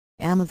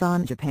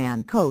Amazon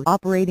Japan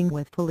cooperating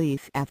with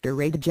police after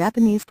raid.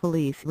 Japanese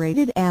police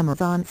raided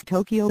Amazon's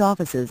Tokyo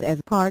offices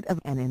as part of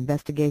an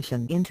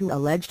investigation into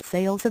alleged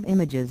sales of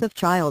images of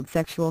child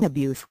sexual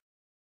abuse.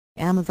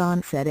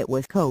 Amazon said it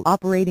was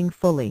cooperating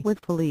fully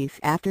with police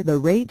after the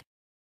raid.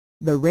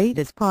 The raid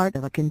is part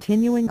of a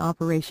continuing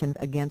operation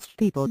against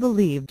people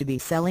believed to be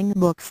selling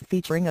books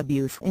featuring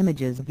abuse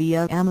images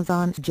via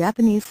Amazon's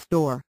Japanese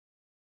store.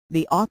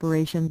 The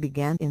operation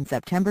began in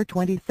September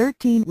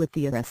 2013 with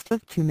the arrest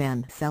of 2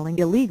 men selling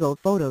illegal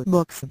photo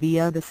books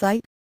via the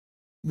site.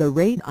 The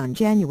raid on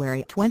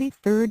January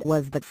 23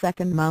 was the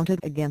second mounted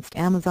against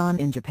Amazon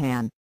in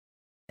Japan.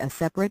 A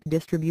separate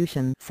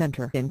distribution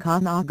center in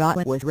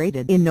Kanagawa was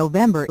raided in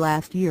November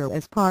last year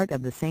as part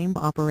of the same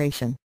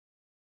operation.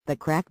 The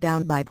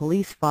crackdown by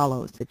police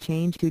follows a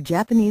change to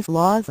Japanese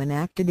laws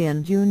enacted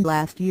in June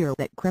last year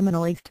that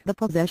criminalized the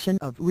possession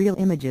of real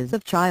images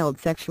of child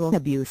sexual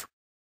abuse.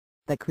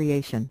 The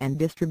creation and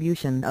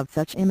distribution of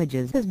such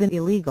images has been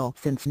illegal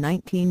since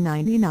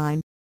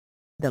 1999.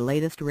 The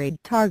latest raid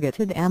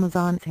targeted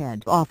Amazon's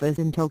head office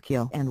in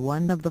Tokyo and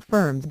one of the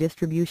firm's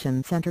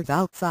distribution centers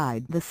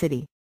outside the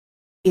city.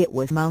 It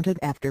was mounted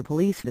after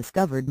police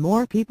discovered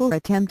more people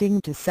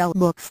attempting to sell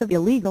books of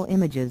illegal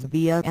images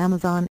via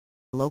Amazon,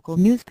 local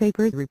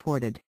newspapers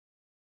reported.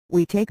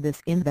 "We take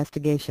this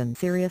investigation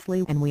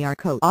seriously and we are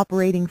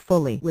cooperating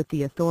fully with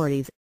the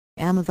authorities,"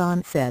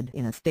 Amazon said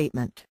in a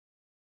statement.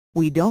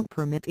 "We don't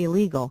permit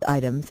illegal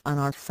items on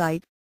our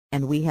site,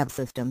 and we have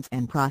systems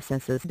and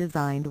processes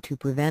designed to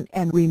prevent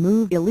and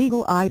remove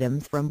illegal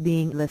items from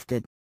being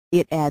listed,"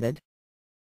 it added.